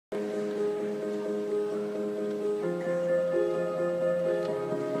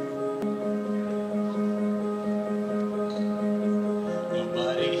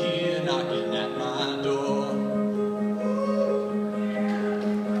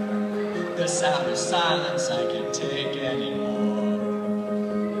This outer silence I can't take anymore.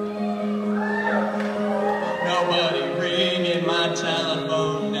 Nobody ringing my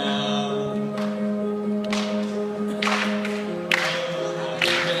telephone now. Oh, I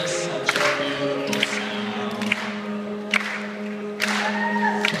miss such a beautiful sound.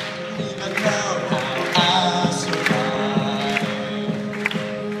 Even though how I survive,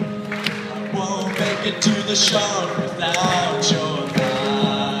 I won't make it to the shore without your light.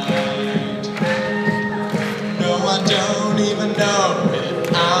 No, I don't even know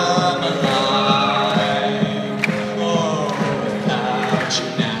if I'm alive. Oh, without you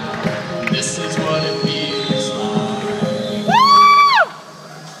now, this is what it feels like. Woo!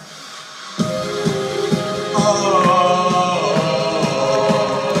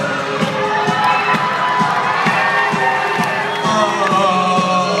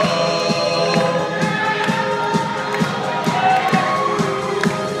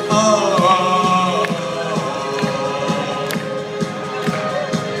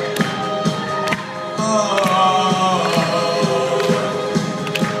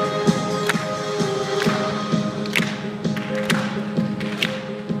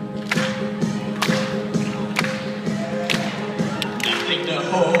 Nothing to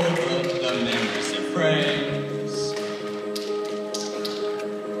hold but the memories and frames.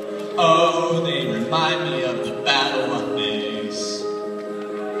 Oh, they remind me of the battle I faced.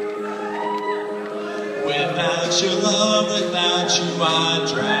 Without your love, without you I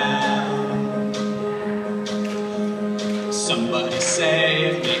drown. Somebody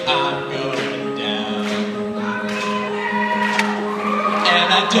save me, I'm going down. And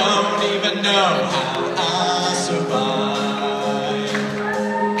I don't even know how I survive.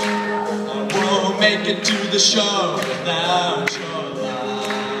 Make it to the shore without your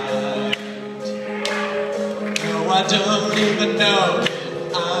light. No, I don't even know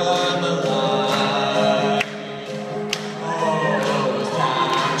if I'm alive. Oh,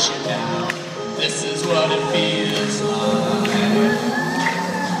 without you now, this is what it feels like.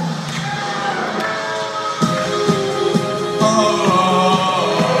 Oh.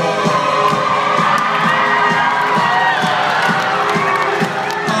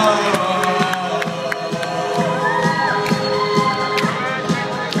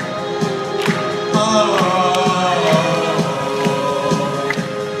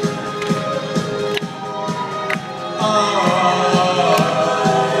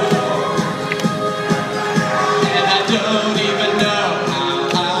 Don't even know how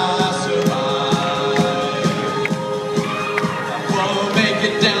I survive. I won't make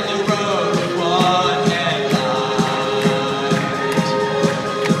it down the road with one headlight.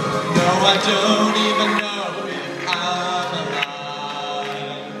 No, I don't even know if I'm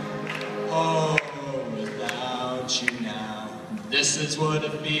alive. Oh, without you now, this is what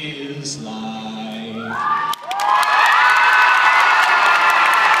it feels like.